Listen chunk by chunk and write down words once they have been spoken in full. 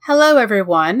Hello,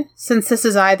 everyone. Since this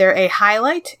is either a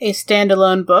highlight, a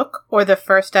standalone book, or the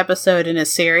first episode in a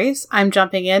series, I'm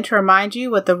jumping in to remind you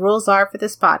what the rules are for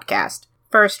this podcast.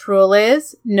 First rule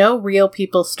is, no real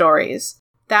people stories.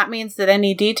 That means that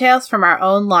any details from our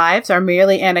own lives are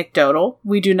merely anecdotal.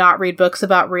 We do not read books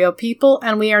about real people,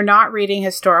 and we are not reading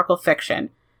historical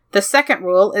fiction. The second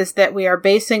rule is that we are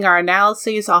basing our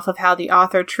analyses off of how the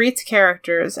author treats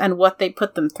characters and what they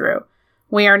put them through.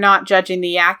 We are not judging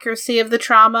the accuracy of the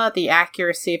trauma, the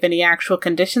accuracy of any actual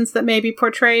conditions that may be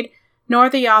portrayed, nor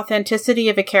the authenticity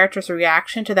of a character's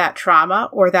reaction to that trauma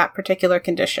or that particular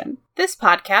condition. This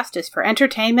podcast is for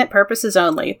entertainment purposes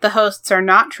only. The hosts are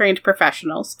not trained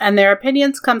professionals, and their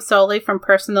opinions come solely from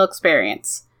personal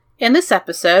experience. In this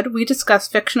episode, we discuss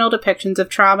fictional depictions of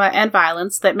trauma and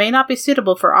violence that may not be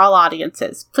suitable for all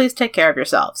audiences. Please take care of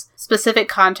yourselves. Specific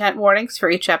content warnings for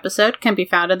each episode can be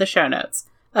found in the show notes.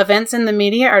 Events in the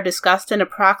media are discussed in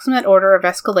approximate order of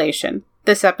escalation.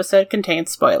 This episode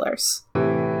contains spoilers.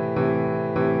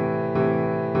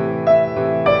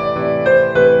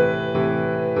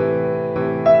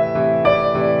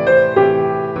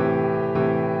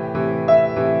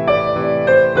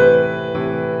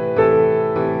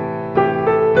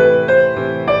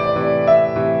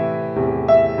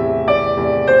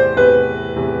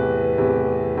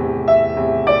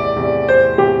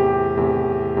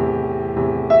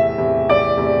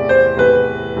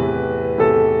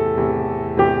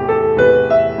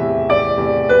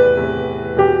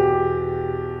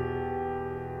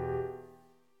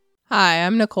 Hi,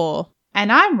 I'm Nicole.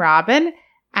 And I'm Robin.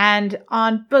 And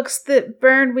on Books That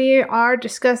Burn, we are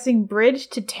discussing Bridge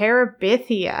to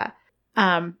Terabithia.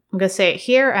 I'm going to say it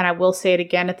here, and I will say it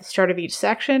again at the start of each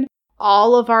section.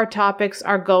 All of our topics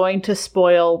are going to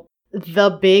spoil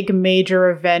the big major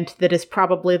event that is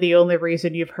probably the only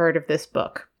reason you've heard of this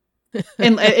book.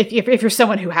 And if you're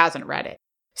someone who hasn't read it.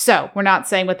 So, we're not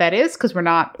saying what that is, because we're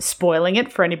not spoiling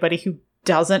it for anybody who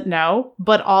doesn't know,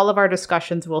 but all of our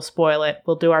discussions will spoil it.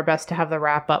 We'll do our best to have the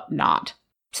wrap-up not.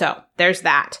 So, there's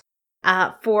that.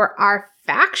 For our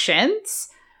factions,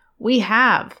 we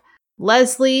have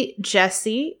Leslie,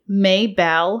 Jessie, May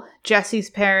Bell, Jessie's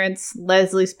parents,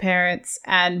 Leslie's parents,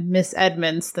 and Miss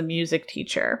Edmonds, the music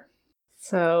teacher.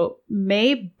 So,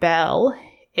 May Bell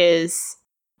is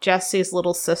Jessie's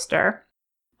little sister.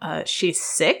 She's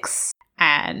 6,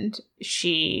 and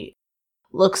she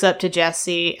looks up to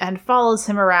Jessie and follows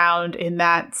him around in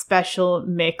that special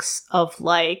mix of,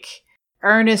 like,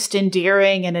 earnest,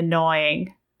 endearing, and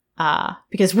annoying.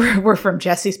 Because we're from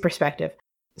Jessie's perspective.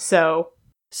 So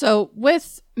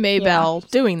with Maybelle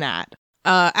doing that,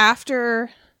 after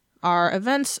our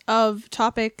events of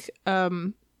topic,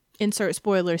 insert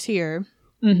spoilers here,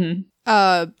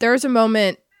 there's a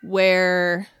moment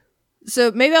where...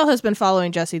 So Maybelle has been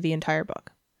following Jessie the entire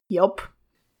book. Yup.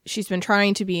 She's been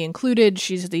trying to be included.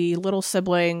 She's the little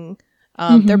sibling.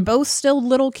 They're both still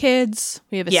little kids.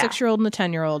 We have a 6-year-old and a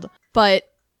 10-year-old. But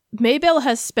Maybelle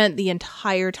has spent the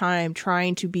entire time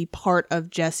trying to be part of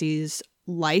Jessie's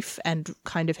life and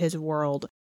kind of his world.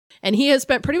 And he has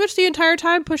spent pretty much the entire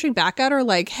time pushing back at her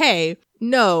like, hey,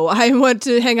 no, I want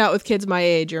to hang out with kids my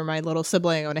age. You're my little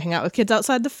sibling. I want to hang out with kids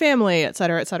outside the family,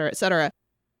 etc., etc., etc.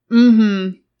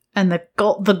 And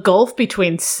the gulf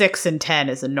between 6 and 10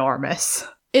 is enormous.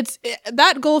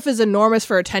 That gulf is enormous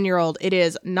for a 10-year-old. It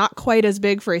is not quite as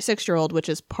big for a 6-year-old, which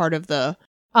is part of the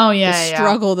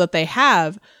struggle that they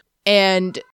have.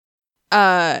 And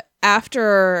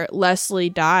after Leslie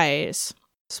dies,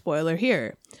 spoiler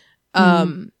here,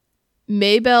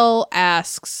 Maybelle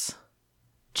asks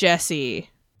Jessie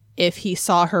if he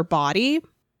saw her body.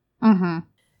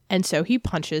 And so he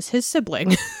punches his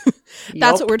sibling.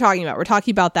 That's what we're talking about. We're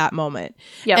talking about that moment.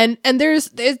 Yep. And there's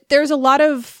a lot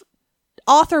of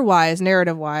author-wise,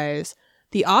 narrative-wise,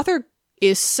 the author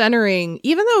is centering,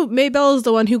 even though Maybelle is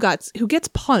the one who gets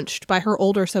punched by her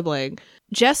older sibling,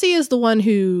 Jessie is the one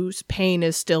whose pain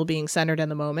is still being centered in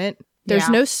the moment. There's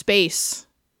no space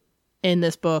in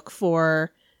this book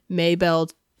for Maybelle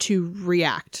to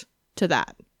react to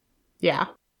that. Yeah.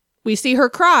 We see her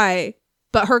cry,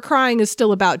 but her crying is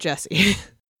still about Jessie.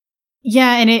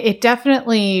 Yeah, and it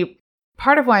definitely,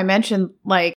 part of why I mentioned,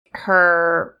 like,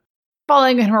 her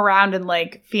following him around and,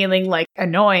 like, feeling, like,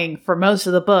 annoying for most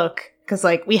of the book, because,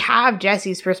 like, we have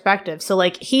Jessie's perspective, so,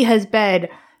 like, he has been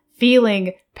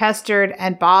feeling pestered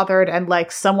and bothered and, like,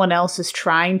 someone else is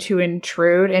trying to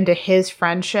intrude into his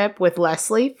friendship with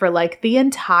Leslie for, like, the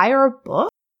entire book,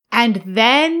 and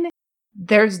then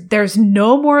there's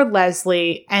no more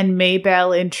Leslie, and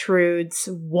Maybelle intrudes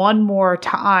one more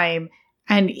time,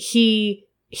 and he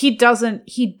doesn't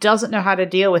know how to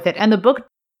deal with it. And the book,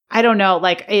 I don't know,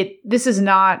 like, this is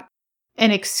not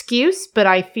an excuse, but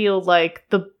I feel like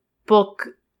the book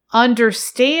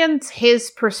understands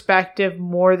his perspective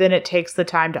more than it takes the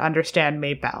time to understand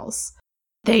Maybelle's.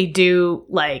 They do,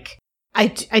 like, I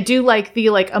do like the,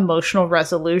 like, emotional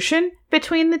resolution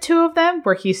between the two of them,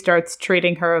 where he starts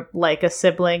treating her like a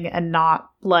sibling and not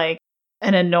like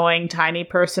an annoying tiny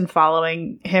person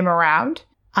following him around.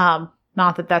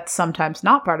 Not that that's sometimes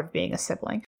not part of being a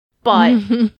sibling, but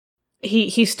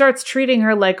he starts treating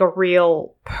her like a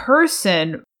real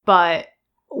person, but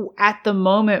at the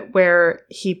moment where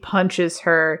he punches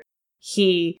her,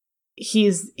 he's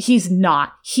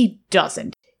not. He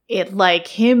doesn't. It, like,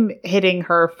 him hitting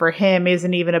her for him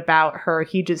isn't even about her.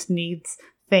 He just needs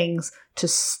things to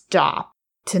stop,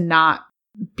 to not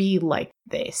be like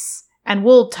this. And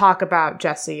we'll talk about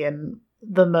Jesse and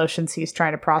the emotions he's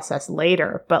trying to process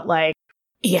later, but, like,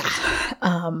 yeah.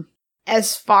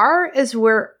 As far as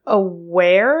we're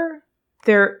aware,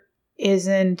 there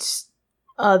isn't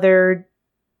other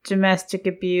domestic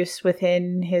abuse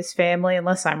within his family,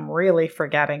 unless I'm really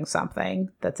forgetting something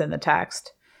that's in the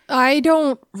text. I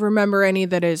don't remember any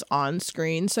that is on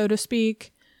screen, so to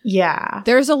speak. Yeah.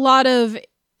 There's a lot of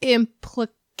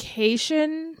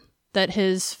implication that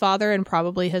his father and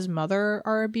probably his mother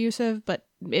are abusive, but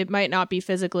it might not be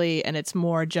physically, and it's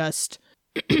more just...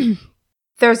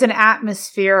 There's an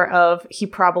atmosphere of he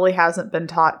probably hasn't been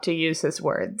taught to use his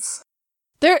words.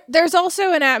 There's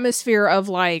also an atmosphere of,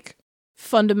 like,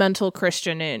 fundamental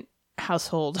Christian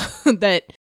household that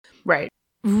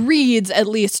reads, at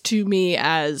least to me,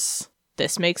 as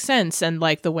this makes sense, and,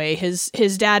 like, the way his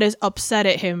dad is upset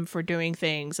at him for doing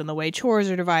things and the way chores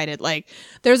are divided. Like,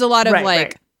 there's a lot of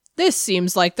this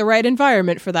seems like the right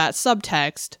environment for that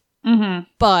subtext,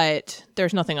 but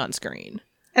there's nothing on screen.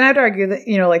 And I'd argue that,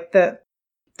 you know, like, the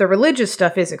religious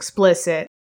stuff is explicit.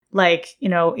 Like, you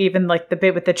know, even, like, the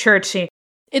bit with the church.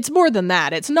 It's more than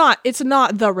that. It's not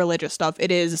the religious stuff.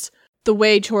 It is the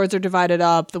way chores are divided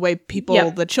up, the way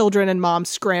people, the children and mom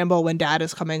scramble when dad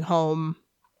is coming home.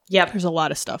 Yep. There's a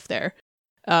lot of stuff there.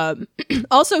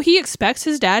 Also, he expects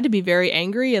his dad to be very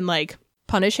angry and, like,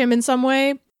 punish him in some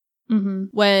way.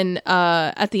 When,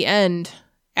 at the end,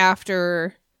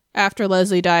 after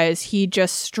Leslie dies, he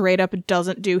just straight up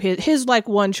doesn't do his like,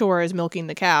 one chore is milking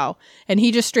the cow. And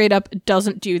he just straight up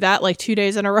doesn't do that, like, 2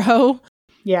 days in a row.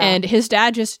 Yeah. And his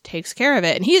dad just takes care of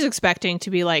it. And he's expecting to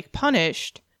be, like,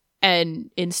 punished. And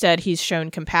instead he's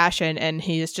shown compassion, and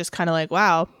he's just kind of like,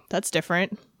 wow, that's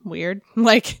different. Weird.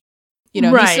 Like, you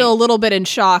know, he's still a little bit in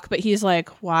shock, but he's like,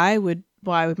 why would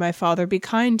my father be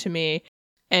kind to me?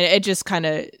 And it just kind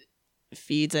of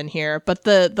feeds in here. But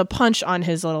the punch on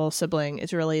his little sibling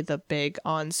is really the big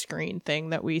on-screen thing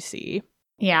that we see.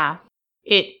 Yeah.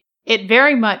 It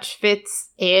very much fits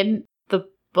in the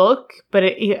book, but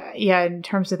in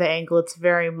terms of the angle, it's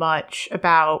very much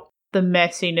about the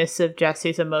messiness of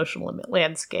Jesse's emotional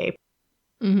landscape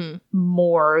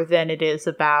more than it is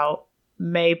about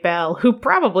Maybelle, who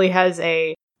probably has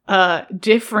a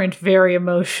different, very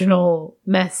emotional,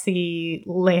 messy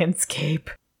landscape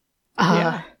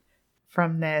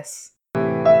from this.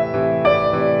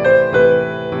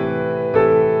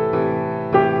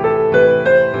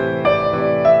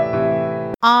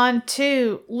 On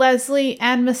to Leslie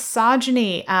and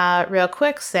misogyny. Real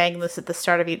quick, saying this at the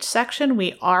start of each section,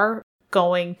 we are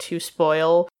going to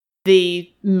spoil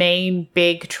the main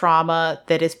big trauma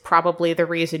that is probably the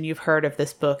reason you've heard of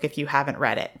this book if you haven't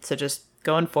read it. So just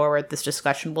going forward, this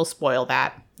discussion will spoil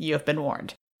that. You have been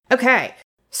warned. Okay,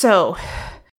 so,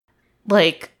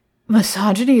 like,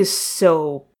 misogyny is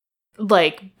so,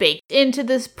 like, baked into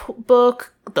this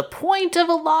book. The point of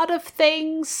a lot of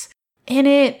things in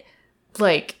it,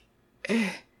 like,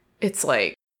 it's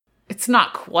like, it's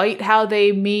not quite how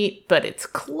they meet, but it's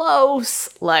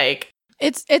close. Like,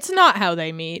 it's not how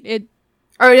they meet.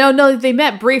 Or no, they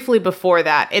met briefly before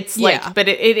that. It's like, but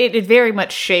it very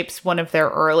much shapes one of their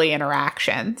early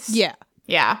interactions. Yeah.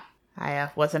 Yeah. I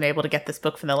wasn't able to get this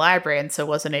book from the library, and so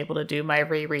wasn't able to do my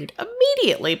reread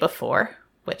immediately before,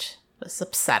 which was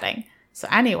upsetting. So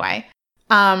anyway,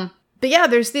 but yeah,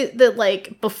 there's the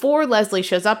like, before Leslie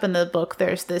shows up in the book,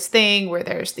 there's this thing where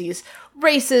there's these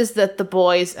races that the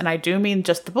boys, and I do mean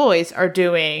just the boys, are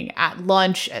doing at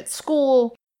lunch at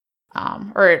school,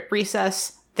 or at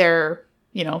recess. They're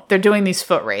doing these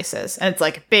foot races, and it's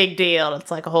like a big deal.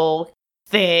 It's like a whole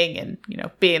thing, and, you know,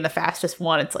 being the fastest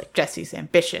one, it's like Jesse's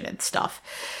ambition and stuff.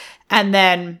 And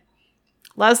then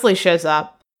Leslie shows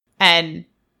up, and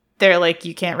they're like,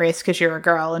 you can't race because you're a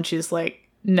girl. And she's like,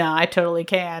 no, I totally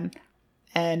can.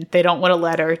 And they don't want to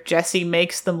let her. Jesse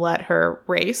makes them let her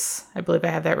race. I believe I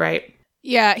have that right.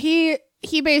 Yeah, he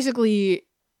basically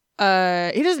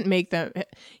he doesn't make them.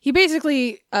 He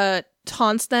basically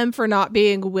taunts them for not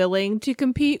being willing to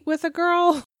compete with a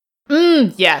girl.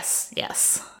 Yes.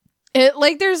 It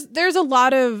like there's a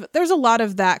lot of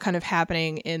that kind of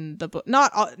happening in the book.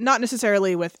 Not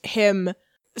necessarily with him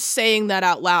saying that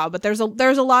out loud, but there's a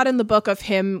lot in the book of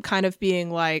him kind of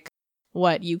being like,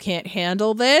 "What, you can't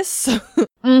handle this?"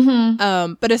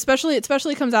 But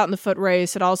especially comes out in the foot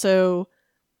race. It also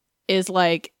is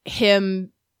like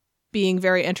him being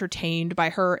very entertained by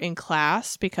her in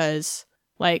class because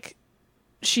like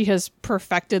she has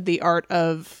perfected the art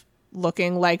of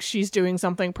looking like she's doing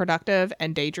something productive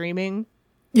and daydreaming.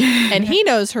 And he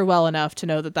knows her well enough to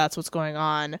know that that's what's going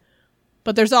on.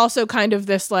 But there's also kind of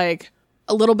this like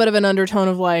a little bit of an undertone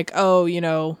of like, oh, you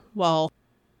know, well,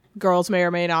 girls may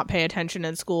or may not pay attention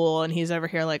in school, and he's over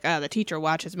here like, the teacher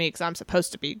watches me because I'm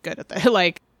supposed to be good at that.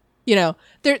 Like, you know,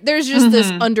 there's just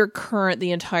this undercurrent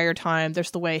the entire time.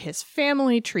 There's the way his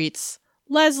family treats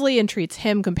Leslie and treats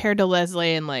him compared to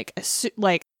Leslie, and like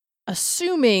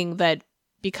assuming that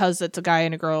because it's a guy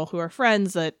and a girl who are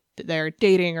friends that they're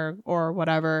dating or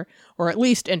whatever, or at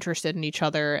least interested in each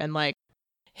other, and like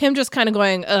him just kind of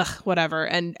going, ugh, whatever,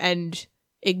 and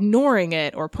ignoring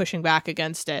it or pushing back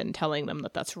against it and telling them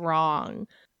that that's wrong.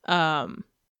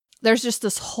 There's just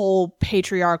this whole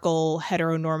patriarchal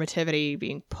heteronormativity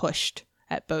being pushed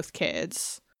at both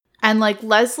kids. And like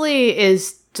Leslie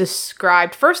is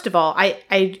described, first of all,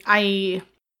 I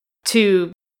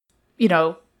to, you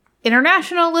know,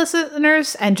 international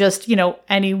listeners and just, you know,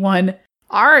 anyone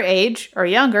our age or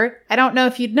younger, I don't know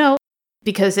if you'd know,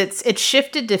 because it's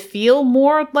shifted to feel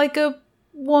more like a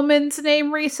woman's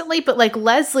name recently, but like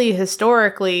Leslie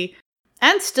historically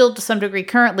and still to some degree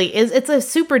currently it's a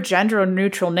super gender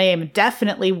neutral name.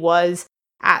 Definitely was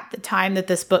at the time that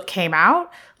this book came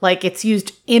out. Like it's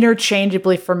used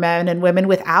interchangeably for men and women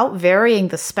without varying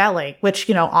the spelling, which,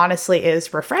 you know, honestly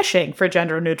is refreshing for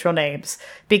gender neutral names,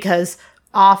 because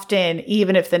often,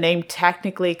 even if the name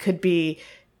technically could be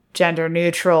gender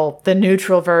neutral, the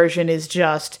neutral version is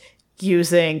just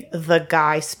using the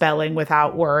guy spelling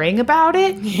without worrying about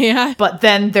it. Yeah. But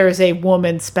then there's a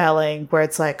woman spelling where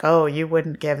it's like, oh, you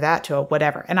wouldn't give that to a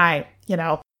whatever. And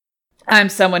I'm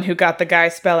someone who got the guy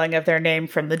spelling of their name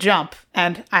from the jump.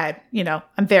 And I'm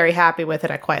very happy with it.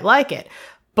 I quite like it.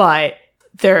 But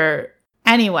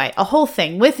anyway, a whole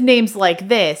thing with names like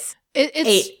this,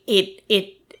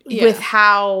 with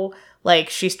how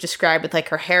like she's described with like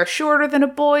her hair shorter than a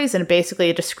boy's, and basically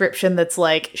a description that's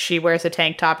like she wears a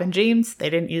tank top and jeans. They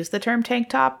didn't use the term tank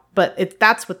top, but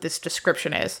that's what this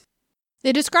description is.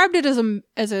 They described it as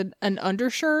an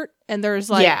undershirt, and there's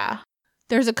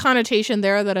a connotation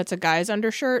there that it's a guy's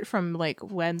undershirt from like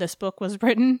when this book was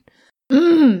written.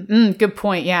 Good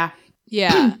point. Yeah.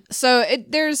 So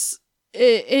it's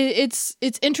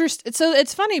interesting. So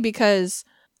it's funny because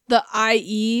the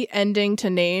IE ending to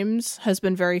names has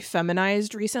been very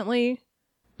feminized recently.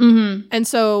 And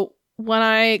so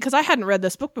because I hadn't read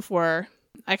this book before,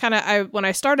 when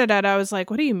I started it, I was like,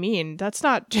 what do you mean? That's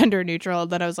not gender neutral.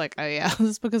 And then I was like, oh yeah,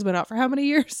 this book has been out for how many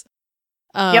years?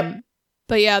 Yep.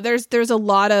 But yeah, there's a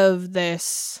lot of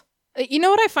this. You know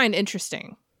what I find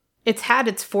interesting? It's had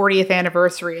its 40th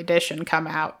anniversary edition come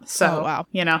out. So, wow.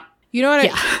 You know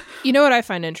what I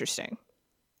find interesting?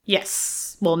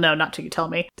 Yes. Well, no, not till you tell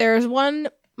me. There's one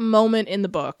moment in the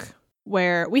book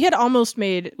where we had almost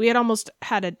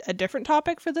had a different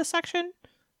topic for this section,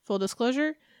 full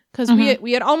disclosure, because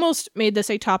we had almost made this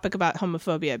a topic about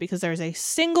homophobia, because there's a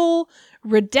single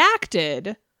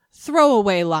redacted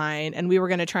throwaway line, and we were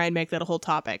going to try and make that a whole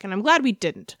topic, and I'm glad we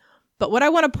didn't. But what I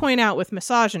want to point out with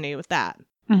misogyny with that,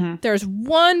 there's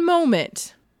one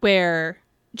moment where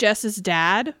Jess's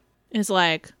dad is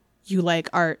like, you like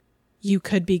art, you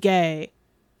could be gay.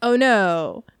 Oh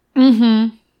no.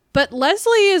 But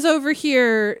Leslie is over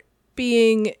here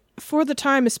being, for the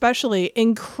time especially,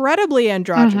 incredibly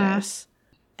androgynous.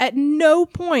 At no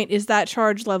point is that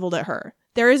charge leveled at her.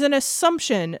 There is an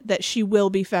assumption that she will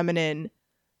be feminine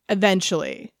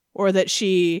eventually, or that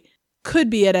she could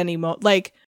be at any moment.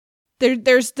 Like,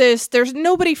 there's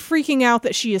nobody freaking out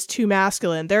that she is too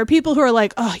masculine. There are people who are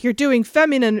like, oh, you're doing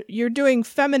feminine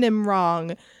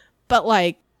wrong. But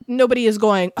like, nobody is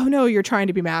going, oh no, you're trying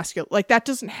to be masculine. Like, that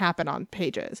doesn't happen on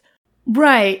pages.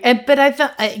 Right. But I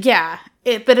thought,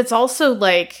 but it's also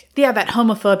like, that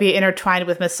homophobia intertwined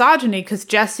with misogyny, because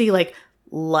Jesse like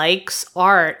likes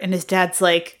art, and his dad's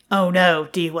like, oh no,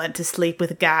 do you want to sleep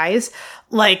with guys?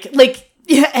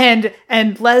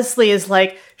 And Leslie is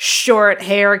like short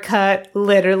haircut,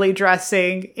 literally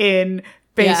dressing in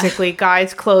basically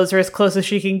guys' clothes, or as close as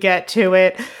she can get to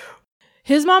it.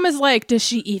 His mom is like, does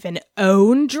she even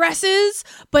own dresses?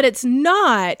 But it's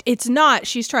not.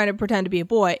 She's trying to pretend to be a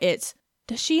boy.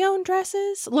 does she own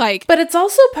dresses? Like, but it's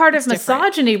also part of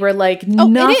misogyny where like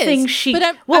nothing she. But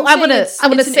I want to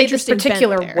say this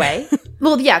particular way.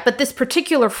 Well, yeah, but this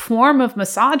particular form of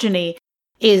misogyny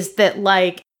is that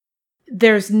like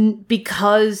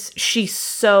because she's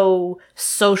so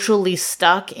socially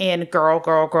stuck in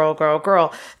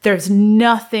girl, there's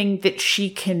nothing that she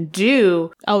can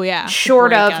do. Oh yeah,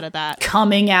 short of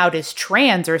coming out as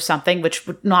trans or something, which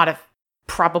would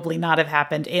probably not have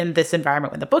happened in this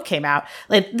environment when the book came out.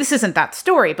 Like, this isn't that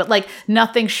story, but like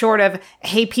nothing short of,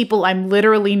 hey people, I'm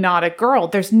literally not a girl.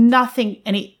 There's nothing,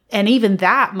 and even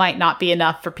that might not be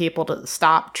enough for people to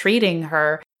stop treating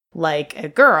her like a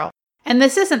girl. And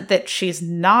this isn't that she's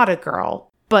not a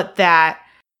girl, but that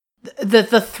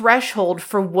the threshold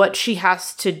for what she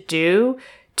has to do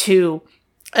to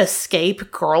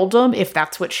escape girldom, if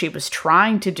that's what she was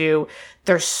trying to do,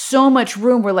 there's so much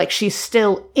room where like she's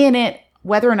still in it.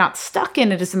 Whether or not stuck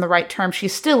in it isn't the right term.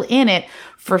 She's still in it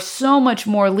for so much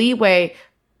more leeway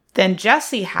than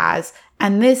Jessie has.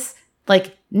 And this,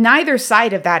 like, neither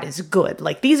side of that is good.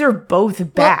 Like, these are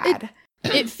both bad.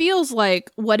 Well, it feels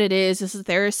like what it is that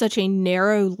there is such a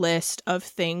narrow list of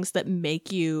things that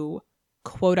make you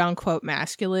quote unquote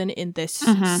masculine in this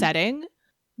setting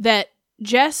that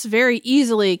Jess very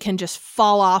easily can just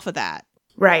fall off of that.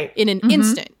 Right. In an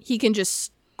instant. He can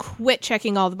just quit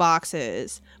checking all the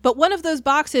boxes. But one of those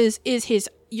boxes is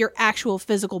your actual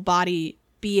physical body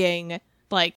being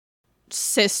like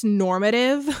cis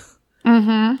normative.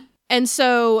 And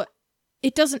so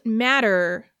it doesn't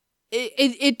matter.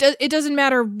 It doesn't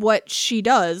matter what she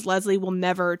does. Leslie will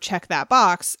never check that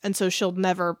box, and so she'll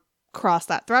never cross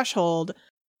that threshold.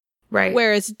 Right.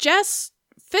 Whereas Jess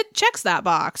checks that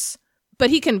box,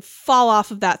 but he can fall off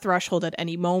of that threshold at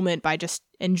any moment by just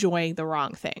enjoying the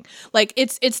wrong thing. Like,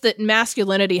 it's that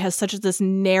masculinity has such this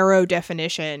narrow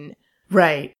definition.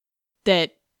 Right.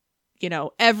 That, you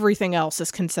know, everything else is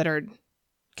considered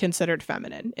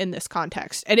feminine in this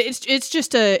context. And it's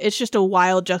just a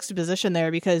wild juxtaposition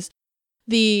there, because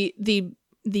the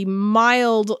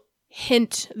mild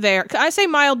hint there, I say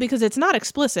mild because it's not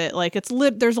explicit. Like,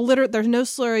 there's no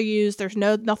slur used, there's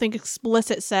nothing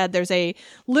explicit said. There's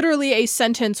literally a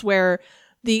sentence where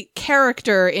the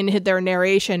character in their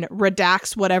narration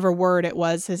redacts whatever word it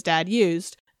was his dad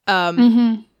used.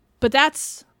 But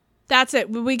that's it.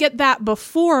 We get that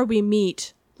before we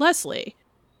meet Leslie.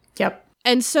 Yep.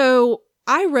 And so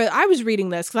I was reading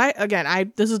this because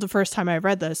this is the first time I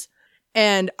read this,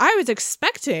 and I was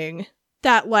expecting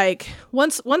that, like,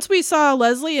 once we saw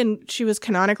Leslie and she was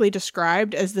canonically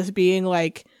described as this being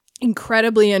like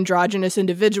incredibly androgynous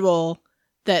individual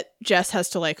that Jess has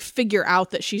to like figure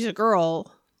out that she's a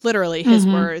girl, literally his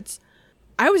words.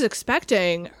 I was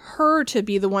expecting her to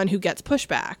be the one who gets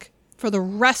pushback for the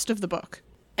rest of the book.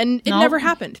 And it never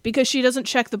happened, because she doesn't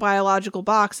check the biological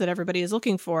box that everybody is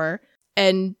looking for.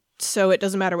 And so it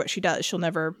doesn't matter what she does. She'll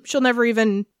never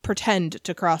even pretend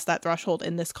to cross that threshold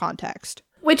in this context.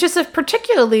 Which is a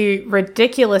particularly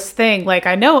ridiculous thing. Like,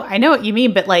 I know what you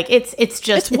mean, but like it's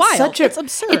wild. It's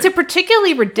absurd. It's a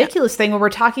particularly ridiculous thing when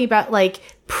we're talking about like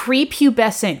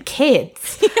prepubescent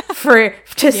kids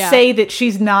to say that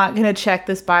she's not going to check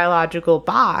this biological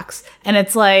box, and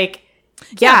it's like,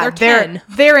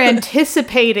 they're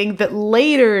anticipating that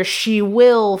later she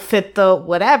will fit the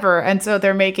whatever, and so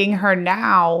they're making her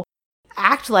now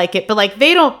act like it, but like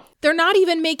they're not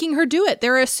even making her do it.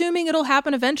 They're assuming it'll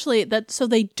happen eventually, so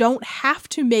they don't have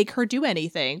to make her do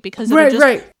anything, because it'll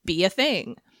just be a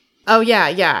thing. Oh,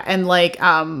 yeah. And like,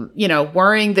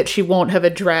 worrying that she won't have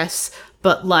a dress,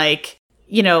 but like,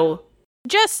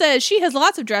 Jess says she has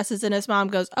lots of dresses, and his mom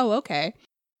goes, oh, okay.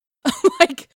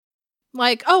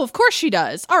 like, oh, of course she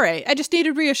does. All right. I just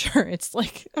needed reassurance.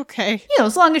 Like, okay.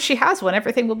 As long as she has one,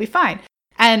 everything will be fine.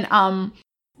 And,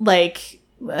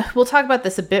 we'll talk about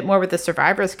this a bit more with the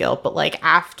Survivor's Guild, but like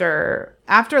after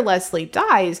Leslie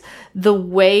dies, the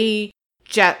way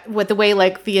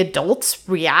like the adults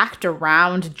react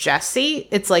around Jesse,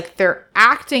 it's like they're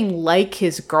acting like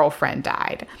his girlfriend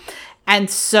died. And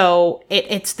so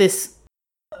it's this,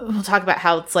 we'll talk about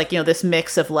how it's like, this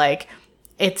mix of like,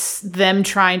 it's them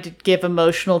trying to give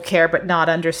emotional care, but not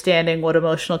understanding what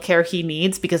emotional care he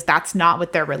needs, because that's not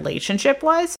what their relationship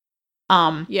was.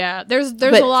 There's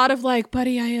a lot of like,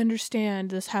 buddy, I understand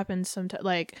this happens sometimes.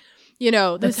 Like,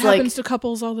 this happens to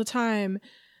couples all the time.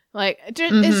 Like,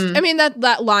 I mean,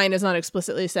 that line is not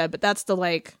explicitly said, but that's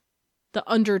the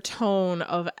undertone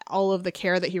of all of the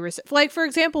care that he receives. Like, for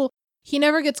example, he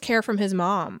never gets care from his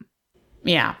mom.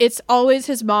 Yeah. It's always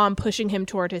his mom pushing him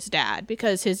toward his dad,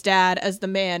 because his dad, as the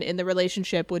man in the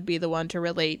relationship, would be the one to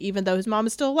relate, even though his mom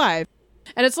is still alive.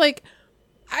 And it's like,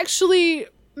 actually,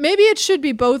 maybe it should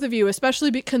be both of you,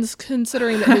 especially because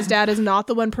considering that his dad is not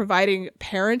the one providing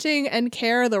parenting and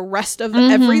care, the rest of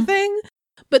everything.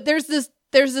 But there's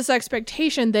this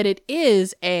expectation that it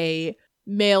is a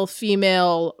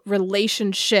male-female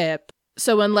relationship.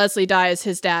 So when Leslie dies,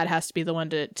 his dad has to be the one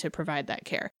to provide that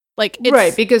care. Like,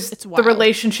 right, because the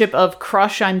relationship of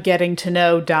crush I'm getting to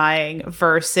know dying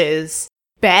versus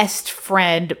best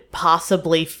friend,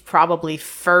 probably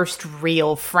first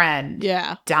real friend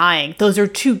dying. Those are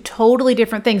two totally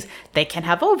different things. They can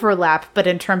have overlap, but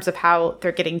in terms of how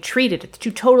they're getting treated, it's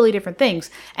two totally different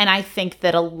things. And I think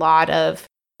that a lot of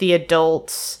the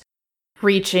adults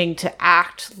reaching to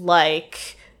act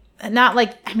like, not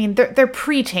like, I mean, they're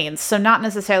preteens, so not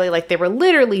necessarily like they were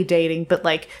literally dating, but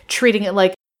like treating it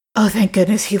like, oh, thank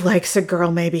goodness he likes a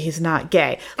girl, maybe he's not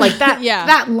gay. Like that,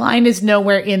 that line is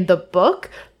nowhere in the book,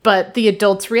 but the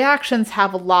adults' reactions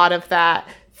have a lot of that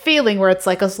feeling where it's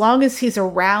like, as long as he's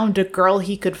around a girl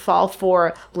he could fall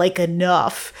for, like,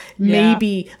 enough,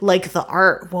 maybe like the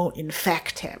art won't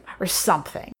infect him or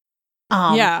something.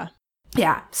 Yeah.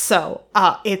 So,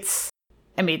 it's,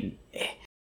 I mean,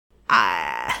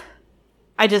 I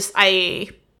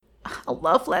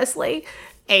love Leslie,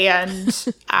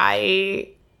 and I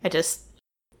just,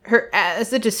 her,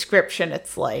 as a description,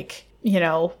 it's like, you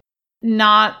know,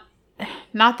 not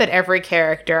that every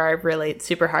character I relate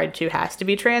super hard to has to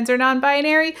be trans or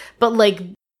non-binary, but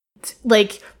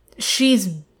like she's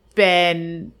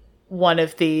been one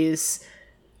of these,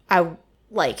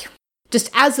 just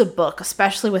as a book,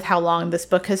 especially with how long this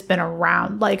book has been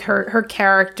around, like her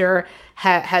character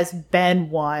has been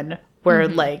one where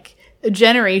like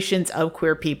generations of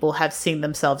queer people have seen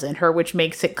themselves in her, which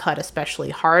makes it cut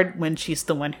especially hard when she's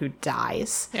the one who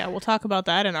dies. Yeah, we'll talk about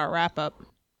that in our wrap-up.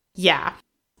 Yeah.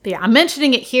 But yeah, I'm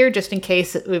mentioning it here just in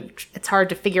case it's hard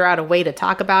to figure out a way to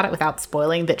talk about it without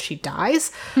spoiling that she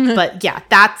dies. But yeah,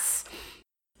 that's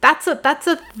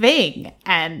a thing.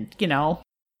 And, you know,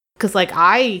 because like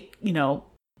I, you know,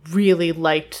 really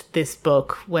liked this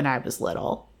book when I was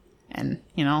little. And,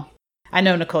 you know, I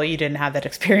know, Nicole, you didn't have that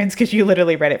experience because you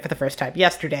literally read it for the first time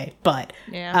yesterday, but...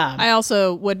 Yeah, I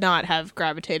also would not have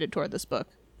gravitated toward this book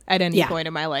at any point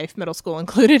in my life, middle school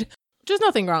included. There's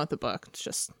nothing wrong with the book. It's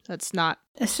just, it's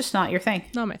just not your thing.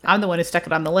 Not my thing. I'm the one who stuck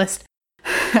it on the list.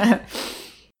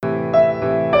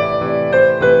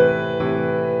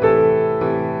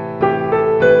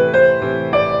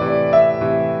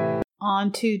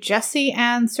 On to Jessie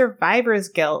and Survivor's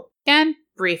Guilt. Again,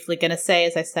 briefly going to say,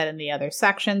 as I said in the other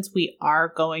sections, we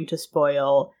are going to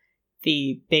spoil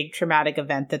the big traumatic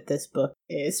event that this book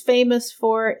is famous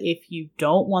for. If you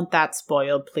don't want that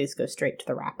spoiled, please go straight to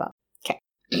the wrap-up.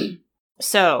 Okay.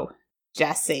 So,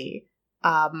 Jessie.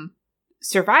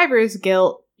 Survivor's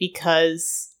Guilt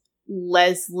because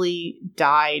Leslie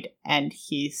died and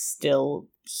he's still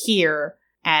here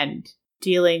and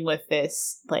dealing with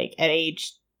this, like, at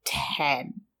age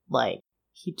 10. Like,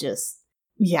 he just...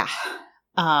 Yeah.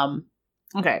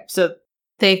 Okay, so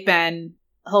they've been...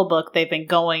 whole book, they've been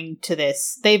going to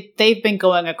this... They've been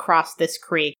going across this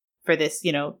creek for this,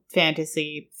 you know,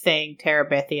 fantasy thing,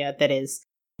 Terabithia, that is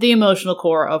the emotional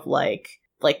core of, like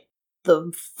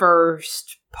the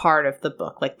first part of the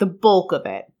book, like the bulk of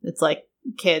it. It's like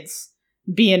kids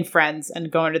being friends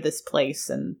and going to this place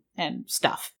and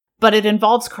stuff. But it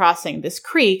involves crossing this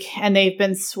creek, and they've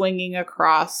been swinging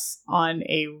across on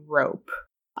a rope.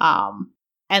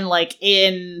 And like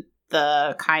in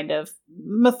the kind of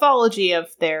mythology of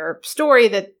their story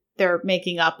that they're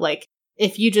making up, like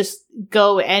if you just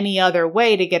go any other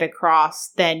way to get across,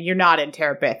 then you're not in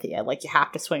Terabithia. Like you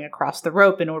have to swing across the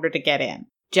rope in order to get in.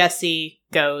 Jessie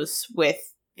goes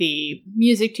with the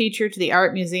music teacher to the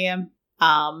art museum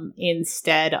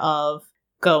instead of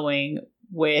going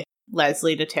with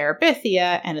Leslie to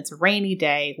Terabithia, and it's a rainy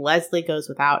day. Leslie goes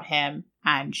without him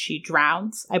and she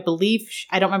drowns. I believe,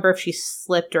 I don't remember if she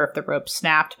slipped or if the rope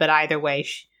snapped, but either way,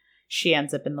 she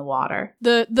ends up in the water.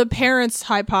 The parents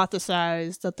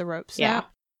hypothesized that the rope snapped.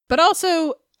 Yeah. But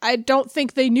also, I don't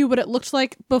think they knew what it looked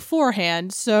like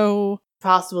beforehand, so...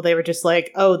 Possible they were just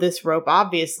like, oh, this rope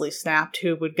obviously snapped.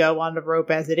 Who would go on the rope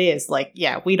as it is? Like,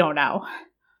 yeah, we don't know.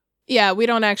 Yeah, we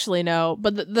don't actually know,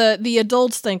 but the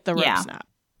adults think the rope snapped.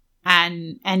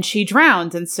 And she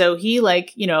drowns, and so he,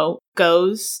 like, you know,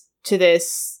 goes to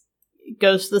this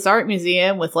art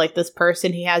museum with, like, this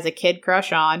person he has a kid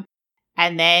crush on,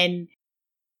 and then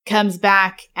comes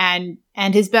back and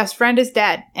his best friend is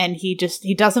dead, and he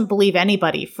doesn't believe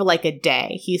anybody for, like, a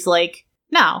day. He's like,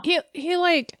 no.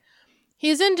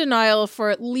 He's in denial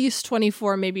for at least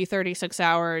 24, maybe 36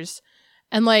 hours,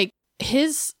 and, like,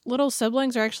 his little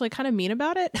siblings are actually kind of mean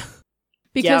about it.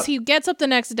 Because he gets up the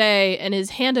next day and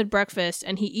is handed breakfast,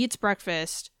 and he eats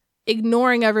breakfast,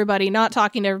 ignoring everybody, not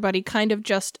talking to everybody, kind of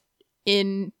just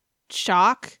in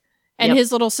shock. And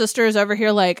his little sister is over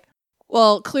here like,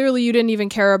 well, clearly you didn't even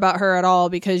care about her at all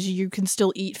because you can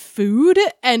still eat food.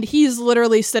 And he's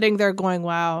literally sitting there going,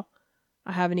 wow,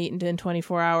 I haven't eaten in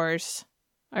 24 hours.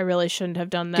 I really shouldn't have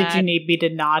done that. Did you need me to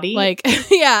not eat? Like,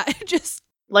 yeah, just...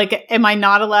 Like, am I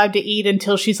not allowed to eat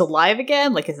until she's alive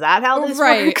again? Like, is that how this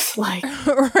works? Like,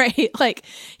 right. Like,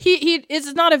 he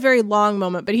it's not a very long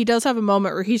moment, but he does have a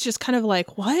moment where he's just kind of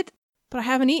like, what? But I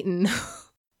haven't eaten.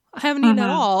 I haven't eaten at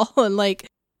all. And like,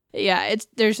 yeah,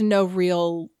 there's no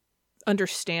real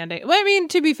understanding. Well, I mean,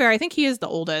 to be fair, I think he is the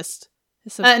oldest.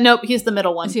 Nope, he's the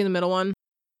middle one. Is he the middle one?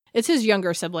 It's his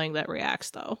younger sibling that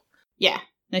reacts, though. Yeah.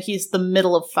 No, he's the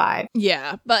middle of 5.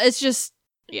 Yeah, but it's just,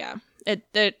 yeah.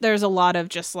 There's a lot of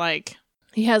just like,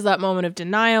 he has that moment of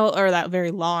denial, or that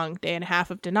very long day and a half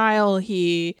of denial.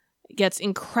 He gets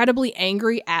incredibly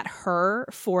angry at her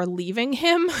for leaving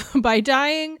him by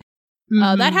dying.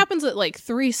 Mm-hmm. That happens at like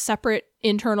 3 separate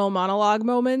internal monologue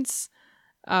moments.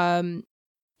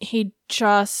 He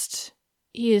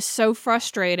is so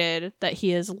frustrated that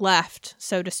he is left,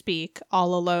 so to speak,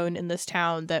 all alone in this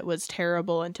town that was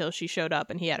terrible until she showed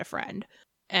up and he had a friend.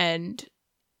 And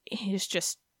he's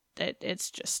just, it's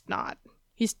just not,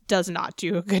 he does not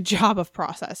do a good job of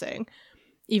processing,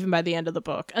 even by the end of the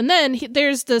book. And then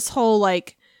there's this whole,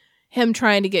 like, him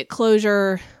trying to get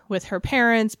closure with her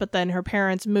parents, but then her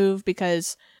parents move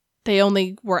because they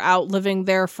only were out living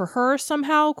there for her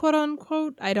somehow, quote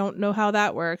unquote. I don't know how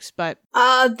that works, but...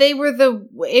 we're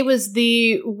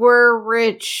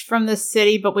rich from the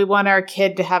city, but we want our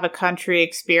kid to have a country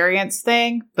experience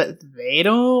thing, but they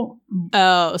don't.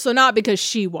 Oh, so not because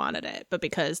she wanted it, but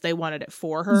because they wanted it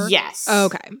for her? Yes.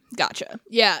 Okay, gotcha.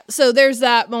 Yeah, so there's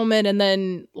that moment, and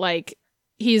then, like,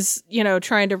 he's,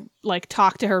 trying to, like,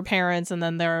 talk to her parents, and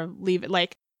then they're leaving.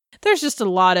 Like, there's just a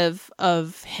lot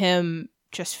of him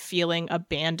just feeling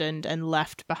abandoned and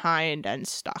left behind and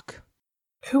stuck.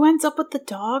 Who ends up with the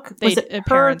dog? Was it her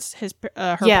parents?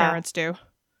 Her parents do.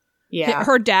 Yeah.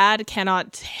 Her dad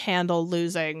cannot handle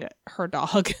losing her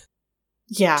dog.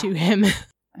 Yeah. To him.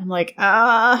 I'm like,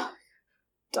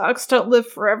 dogs don't live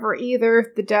forever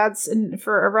either. The dad's in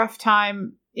for a rough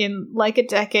time in like a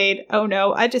decade. Oh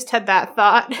no, I just had that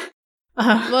thought.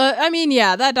 Well, I mean,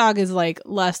 yeah, that dog is like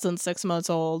less than 6 months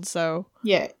old, so.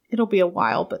 Yeah, it'll be a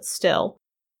while, but still.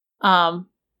 Oh,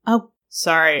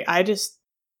 sorry. This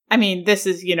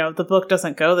is, the book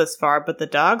doesn't go this far, but the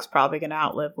dog's probably going to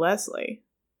outlive Leslie.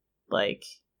 Like,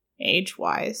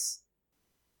 age-wise.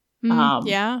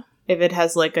 Yeah. If it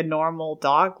has, like, a normal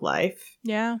dog life.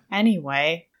 Yeah.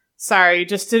 Anyway. Sorry,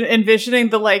 just envisioning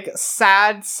the, like,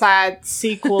 sad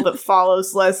sequel that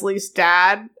follows Leslie's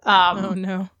dad. Oh,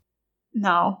 no.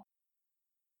 No.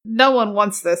 No one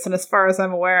wants this, and as far as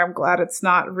I'm aware, I'm glad it's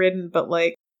not written, but,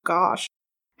 like, gosh.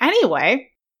 Anyway,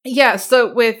 yeah,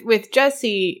 so with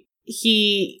Jesse,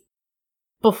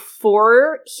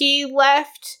 before he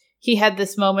left, he had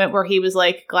this moment where he was,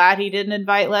 like, glad he didn't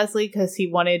invite Leslie because he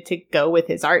wanted to go with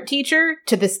his art teacher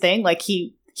to this thing. Like,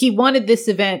 he wanted this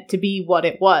event to be what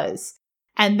it was.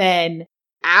 And then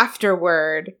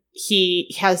afterward,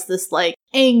 he has this, like,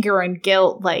 anger and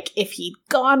guilt, like, if he'd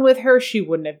gone with her, she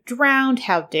wouldn't have drowned.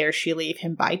 How dare she leave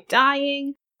him by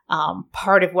dying?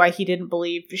 Part of why he didn't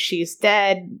believe she's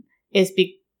dead is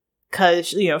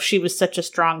because, she was such a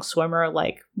strong swimmer.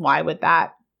 Like, why would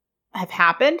that have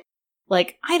happened?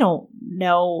 Like, I don't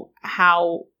know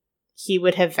how he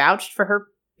would have vouched for her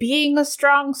being a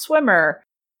strong swimmer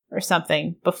or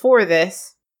something before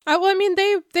this. Well, I mean,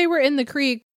 they were in the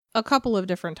creek a couple of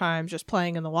different times just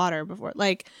playing in the water before.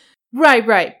 Like,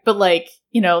 Right. But, like,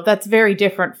 that's very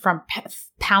different from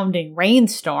pounding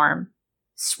rainstorm,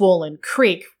 swollen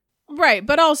creek. Right,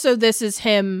 but also this is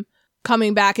him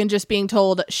coming back and just being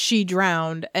told she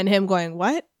drowned, and him going,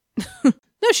 what? No,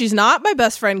 she's not. My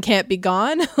best friend can't be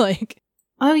gone. Like,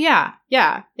 oh, yeah.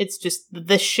 It's just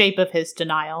the shape of his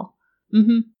denial.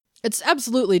 Mm-hmm. It's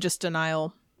absolutely just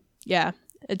denial. Yeah,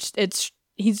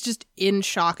 he's just in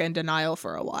shock and denial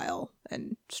for a while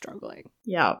and struggling.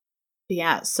 Yeah.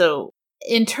 Yeah, so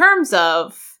in terms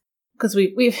of, because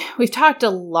we've talked a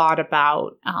lot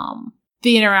about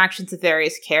the interactions of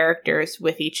various characters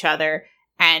with each other,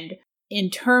 and in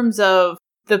terms of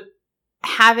the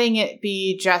having it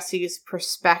be Jesse's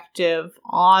perspective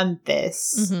on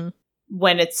this,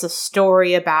 when it's a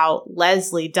story about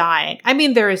Leslie dying, I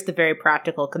mean, there is the very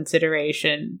practical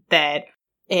consideration that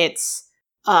it's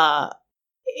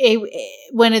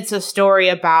when it's a story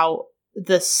about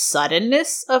the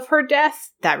suddenness of her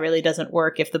death, that really doesn't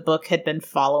work if the book had been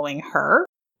following her.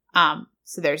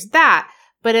 So there's that.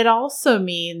 But it also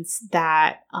means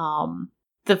that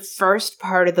the first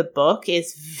part of the book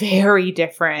is very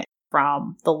different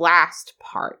from the last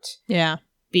part. Yeah.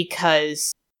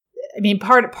 Because, I mean,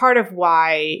 part of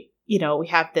why, we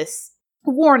have this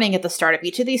warning at the start of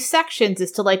each of these sections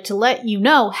is to let you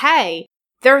know, hey,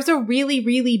 there's a really,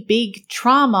 really big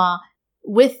trauma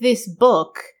with this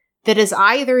book that is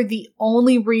either the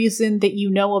only reason that you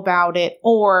know about it,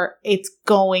 or it's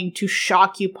going to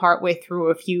shock you partway through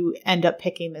if you end up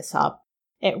picking this up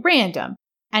at random.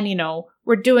 And,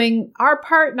 we're doing our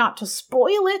part not to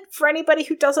spoil it for anybody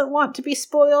who doesn't want to be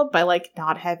spoiled by,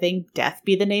 not having death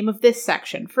be the name of this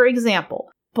section, for example.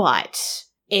 But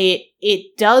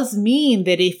it does mean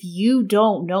that if you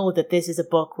don't know that this is a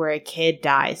book where a kid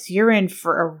dies, you're in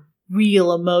for a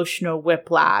real emotional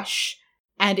whiplash.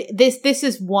 And this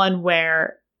is one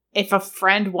where if a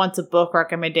friend wants a book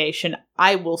recommendation,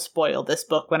 I will spoil this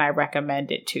book when I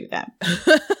recommend it to them.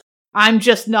 I'm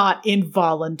just not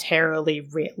involuntarily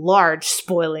writ large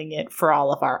spoiling it for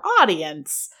all of our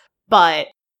audience. But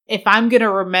if I'm going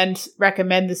to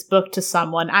recommend this book to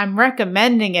someone, I'm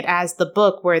recommending it as the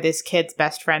book where this kid's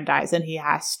best friend dies and he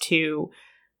has to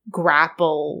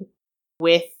grapple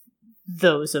with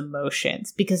those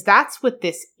emotions, because that's what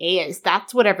this is.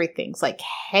 That's what everything's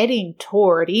heading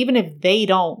toward, even if they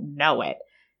don't know it.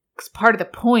 Because part of the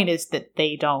point is that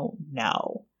they don't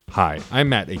know. Hi, I'm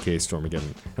Matt, aka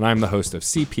Stormageddon, and I'm the host of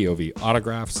CPOV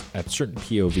Autographs at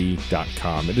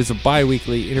certainpov.com. It is a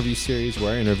bi-weekly interview series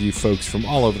where I interview folks from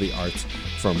all over the arts,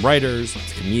 from writers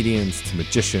to comedians to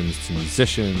magicians to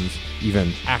musicians,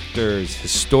 even actors,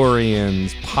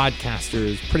 historians,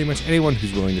 podcasters, pretty much anyone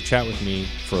who's willing to chat with me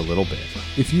for a little bit.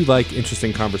 If you like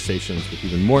interesting conversations with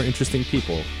even more interesting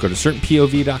people, go to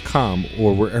certainpov.com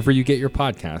or wherever you get your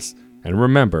podcasts. And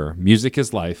remember, music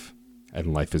is life,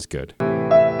 and life is good.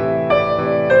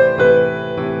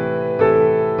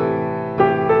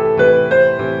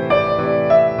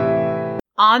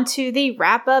 On to the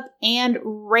wrap up and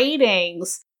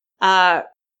ratings.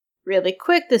 Really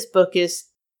quick, this book is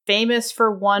famous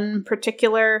for one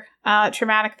particular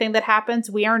traumatic thing that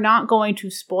happens. We are not going to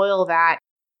spoil that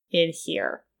in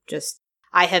here.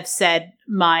 I have said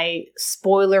my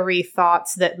spoilery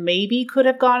thoughts that maybe could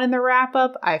have gone in the wrap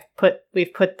up.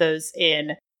 We've put those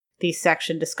in the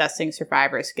section discussing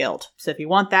Survivor's Guilt. So if you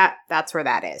want that, that's where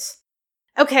that is.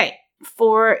 Okay,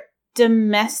 for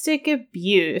domestic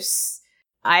abuse,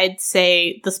 I'd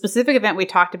say the specific event we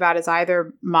talked about is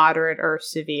either moderate or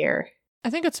severe. I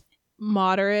think it's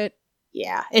moderate.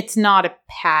 Yeah, it's not a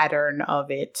pattern of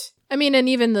it. I mean, and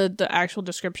even the actual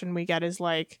description we get is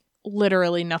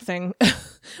literally nothing.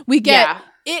 We get,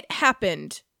 it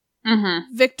happened.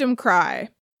 Mm-hmm. Victim cry.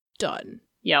 Done.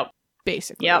 Yep.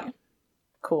 Basically. Yep.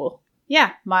 Cool.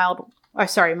 Yeah,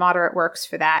 moderate works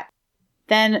for that.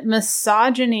 Then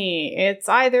misogyny. It's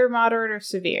either moderate or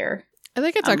severe. I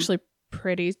think it's actually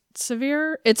pretty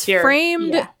severe. It's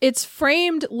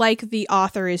framed like the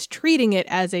author is treating it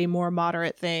as a more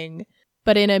moderate thing,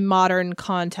 but in a modern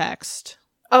context.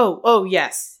 Oh,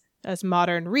 yes. As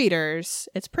modern readers,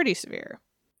 it's pretty severe.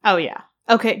 Oh, yeah.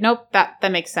 Okay, nope, that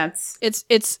makes sense.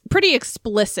 It's pretty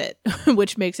explicit,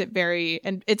 which makes it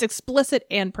and it's explicit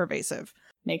and pervasive.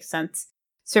 Makes sense.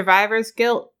 Survivor's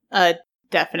Guilt,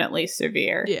 definitely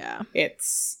severe. Yeah.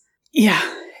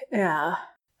 Yeah.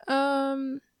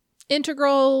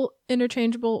 Integral,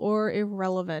 interchangeable, or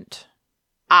irrelevant?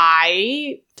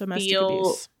 Domestic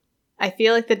abuse. I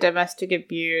feel like the domestic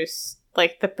abuse,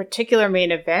 the particular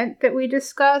main event that we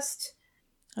discussed,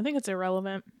 I think it's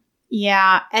irrelevant.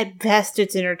 Yeah, at best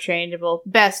it's interchangeable.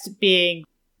 Best being,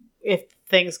 if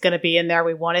things going to be in there,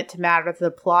 we want it to matter to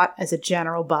the plot as a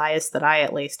general bias that I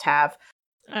at least have.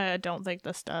 I don't think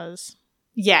this does.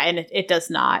 Yeah, and it does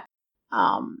not.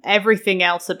 Everything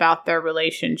else about their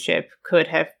relationship could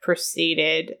have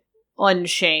proceeded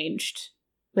unchanged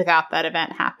without that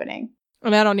event happening.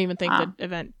 And I don't even think the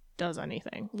event does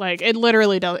anything. It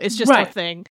literally does. It's just a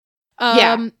thing.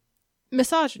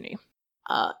 Misogyny.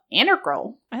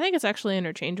 Integral. I think it's actually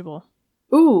interchangeable.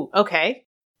 Ooh, okay.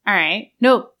 All right.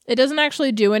 Nope. It doesn't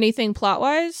actually do anything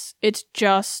plot-wise. It's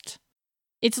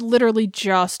literally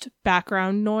just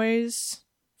background noise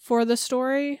for the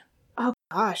story. Oh,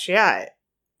 gosh, yeah.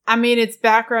 I mean, it's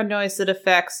background noise that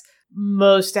affects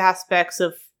most aspects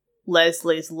of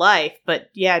Leslie's life, but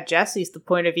yeah, Jesse's the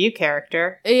point of view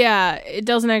character. Yeah, it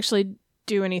doesn't actually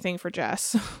do anything for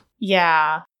Jess.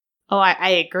 Yeah. Oh, I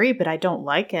agree, but I don't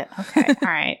like it. Okay, all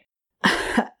right.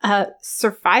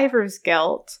 Survivor's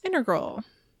Guilt. Integral.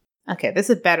 Okay, this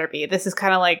had better be. This is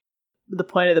kind of like the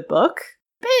point of the book.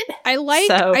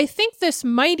 I think this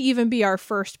might even be our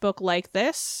first book like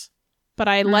this. But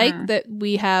I like that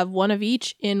we have one of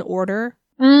each in order.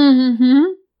 Mm-hmm.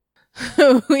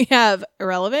 We have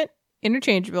irrelevant,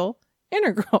 interchangeable,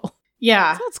 integral.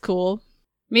 Yeah. So that's cool.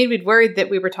 I mean, we'd worried that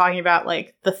we were talking about,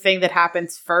 like, the thing that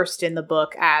happens first in the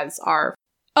book as our...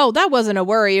 Oh, that wasn't a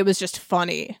worry. It was just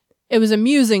funny. It was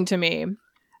amusing to me.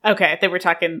 Okay, they were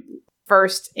talking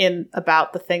first in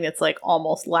about the thing that's, like,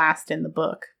 almost last in the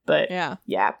book. But, yeah.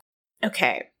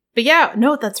 Okay. But yeah,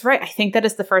 no, that's right. I think that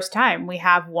is the first time we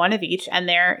have one of each, and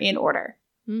they're in order.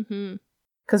 Mm-hmm.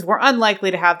 Because we're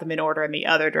unlikely to have them in order in the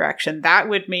other direction. That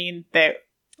would mean that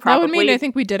probably... That would mean I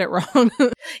think we did it wrong.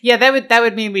 Yeah, that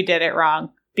would mean we did it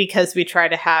wrong. Because we try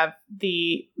to have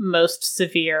the most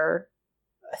severe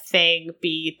thing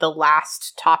be the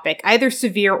last topic. Either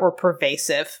severe or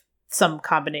pervasive. Some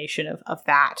combination of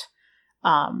that.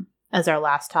 As our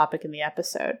last topic in the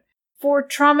episode. For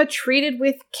trauma treated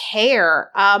with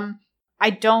care. I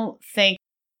don't think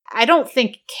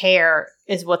care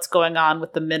is what's going on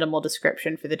with the minimal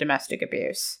description for the domestic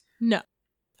abuse. No.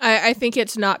 I think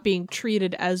it's not being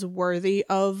treated as worthy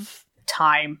of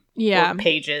time. Yeah. Or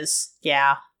pages.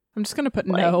 Yeah. I'm just going to put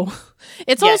no.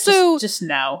 It's yeah, also... Just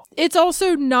no. It's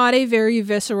also not a very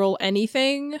visceral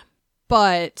anything,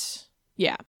 but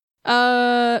yeah.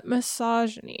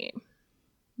 Misogyny.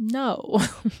 No.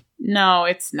 No,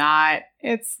 it's not.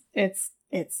 It's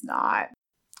not.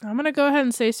 I'm going to go ahead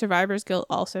and say survivor's guilt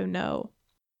also no.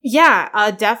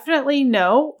 Yeah, definitely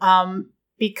no.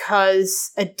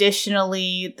 Because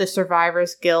additionally, the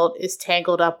survivor's guilt is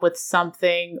tangled up with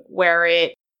something where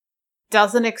it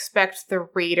doesn't expect the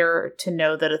reader to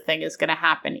know that a thing is going to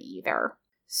happen either.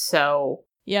 So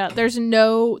yeah, there's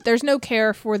no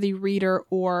care for the reader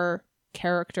or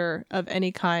character of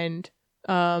any kind,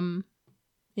 in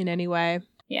any way.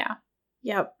 Yeah.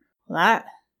 Yep. Well,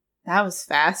 that was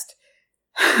fast.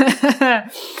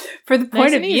 For the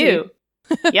point of view.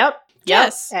 Yep.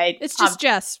 Jess. Hey, it's just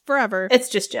Jess forever. It's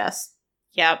just Jess.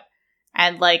 Yep.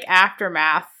 And like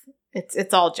aftermath,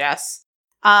 it's all Jess.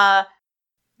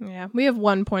 Yeah, we have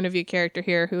one point of view character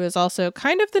here who is also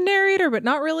kind of the narrator, but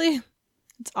not really.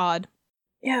 It's odd.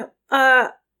 Yeah.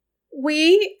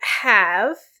 We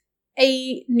have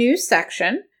a new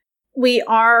section. We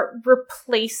are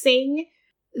replacing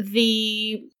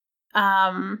the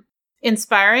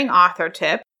inspiring author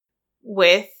tip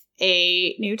with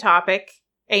a new topic,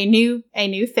 a new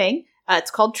thing.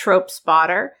 It's called Trope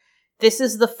Spotter. This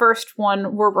is the first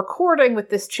one we're recording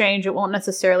with this change. It won't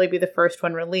necessarily be the first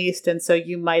one released, and so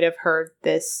you might have heard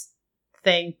this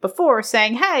thing before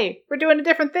saying, hey, we're doing a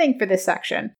different thing for this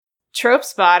section. Trope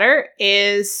Spotter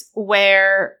is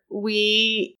where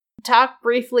we talk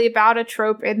briefly about a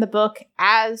trope in the book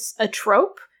as a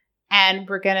trope, and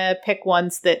we're gonna pick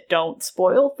ones that don't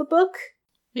spoil the book.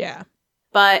 Yeah.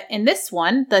 But in this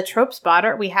one, the Trope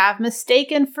Spotter, we have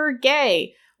Mistaken for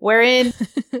Gay, wherein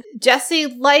Jesse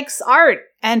likes art,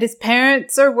 and his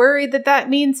parents are worried that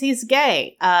means he's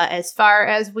gay. As far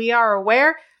as we are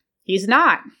aware, he's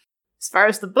not. As far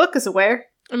as the book is aware.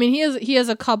 I mean, he has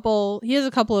a couple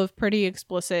of pretty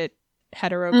explicit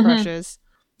hetero crushes.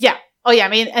 Yeah. Oh yeah,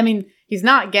 I mean, he's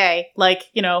not gay. Like,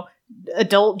 you know,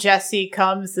 adult Jesse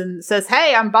comes and says,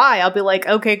 "Hey, I'm bi." I'll be like,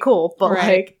 "Okay, cool." But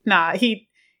like, nah, he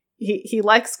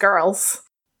likes girls.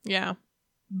 Yeah.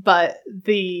 But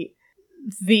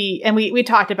and we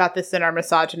talked about this in our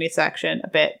misogyny section a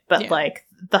bit, but like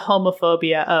the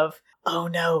homophobia of, oh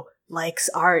no, likes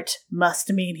art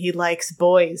must mean he likes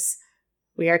boys.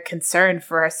 We are concerned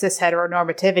for our cis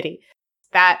heteronormativity.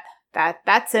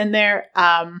 That's in there.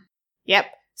 Yep.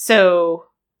 So,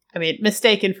 I mean,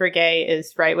 Mistaken for Gay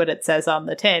is right what it says on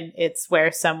the tin. It's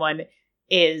where someone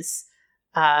is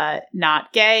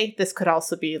not gay. This could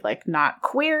also be like not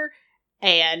queer,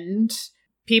 and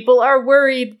people are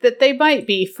worried that they might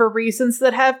be for reasons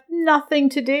that have nothing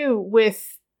to do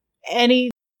with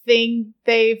anything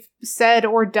they've said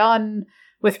or done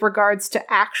with regards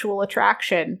to actual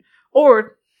attraction,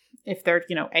 or if they're,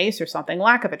 you know, ace or something,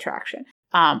 lack of attraction,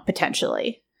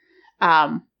 potentially.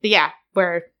 But yeah,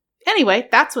 anyway,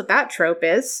 that's what that trope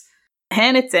is,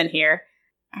 and it's in here.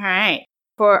 All right.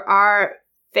 For our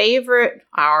favorite,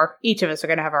 each of us are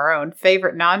going to have our own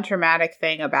favorite non-traumatic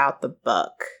thing about the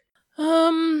book.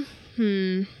 I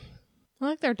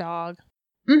like their dog.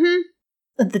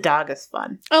 Mm-hmm. The dog is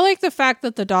fun. I like the fact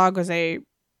that the dog was a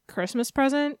Christmas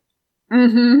present.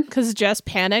 Mm-hmm. Because Jess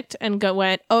panicked and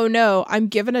went, oh no, I'm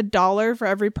given $1 for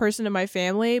every person in my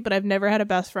family, but I've never had a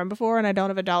best friend before, and I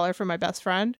don't have $1 for my best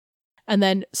friend. And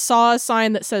then saw a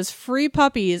sign that says free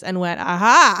puppies and went,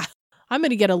 aha, I'm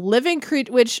going to get a living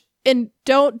creature, and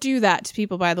don't do that to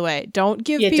people, by the way. Don't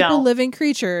give people living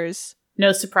creatures.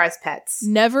 No surprise pets.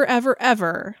 Never, ever,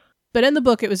 ever. But in the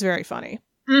book, it was very funny.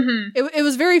 Mm-hmm. It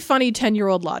was very funny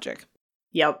 10-year-old logic.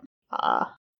 Yep.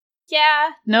 Yeah.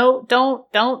 No,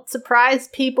 don't surprise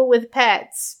people with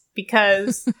pets,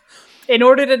 because in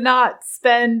order to not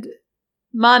spend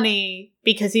money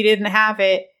because he didn't have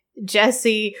it,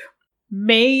 Jesse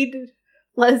made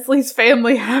Leslie's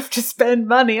family have to spend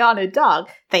money on a dog.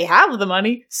 They have the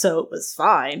money, so it was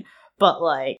fine. But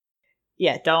like,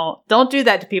 yeah, don't do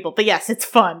that to people. But yes, it's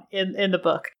fun in the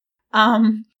book.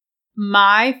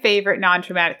 My favorite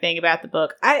non-traumatic thing about the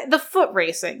book, the foot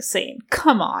racing scene.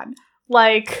 Come on.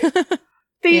 Like,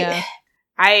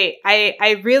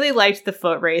 I really liked the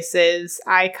foot races.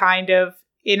 I kind of,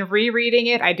 in rereading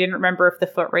it, I didn't remember if the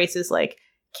foot races, like,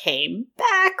 came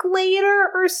back later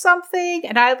or something.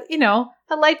 And I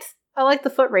liked the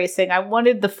foot racing. I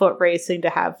wanted the foot racing to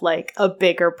have, like, a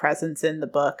bigger presence in the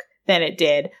book than it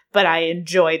did. But I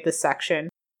enjoyed the section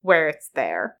where it's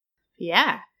there.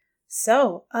 Yeah.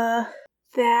 So,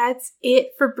 that's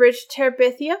it for Bridge to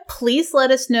Terabithia. Please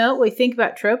let us know what you think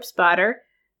about Trope Spotter.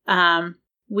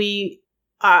 We're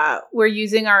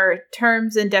using our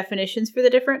terms and definitions for the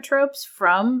different tropes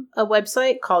from a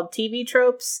website called TV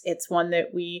Tropes. It's one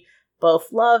that we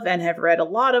both love and have read a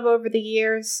lot of over the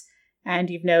years. And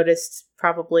you've noticed,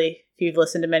 probably, if you've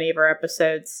listened to many of our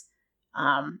episodes,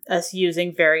 us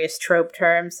using various trope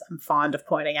terms. I'm fond of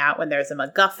pointing out when there's a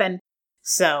MacGuffin.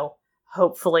 So,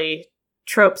 hopefully,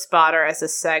 Trope Spotter as a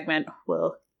segment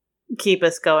will keep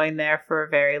us going there for a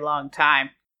very long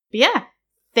time. But yeah,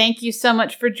 thank you so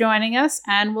much for joining us,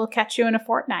 and we'll catch you in a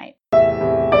fortnight.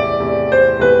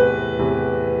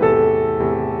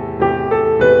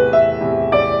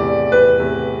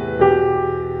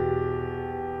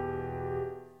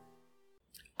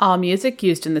 All music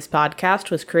used in this podcast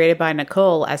was created by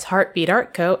Nicole as Heartbeat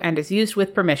Art Co. and is used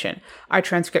with permission. Our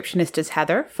transcriptionist is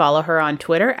Heather. Follow her on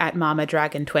Twitter at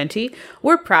MamaDragon20.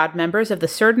 We're proud members of the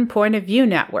Certain Point of View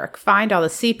Network. Find all the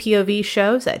CPOV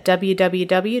shows at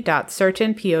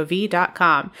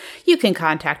www.certainpov.com. You can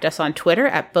contact us on Twitter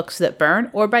at BooksThatBurn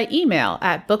or by email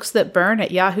at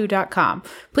booksthatburn@yahoo.com.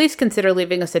 Please consider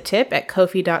leaving us a tip at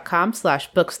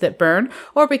ko-fi.com/booksthatburn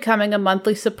or becoming a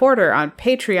monthly supporter on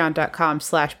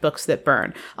patreon.com/booksthatburn.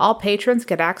 All patrons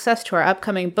get access to our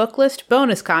upcoming book list,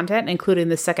 bonus content, including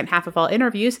the second half of all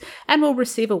interviews, and will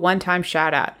receive a one-time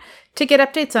shout-out. To get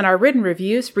updates on our written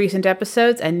reviews, recent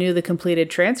episodes, and newly completed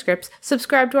transcripts,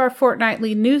 subscribe to our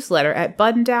fortnightly newsletter at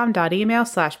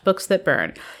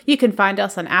buttondown.email/booksthatburn. You can find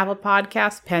us on Apple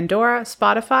Podcasts, Pandora,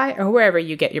 Spotify, or wherever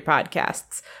you get your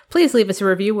podcasts. Please leave us a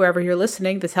review wherever you're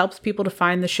listening. This helps people to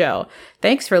find the show.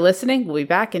 Thanks for listening. We'll be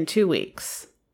back in 2 weeks.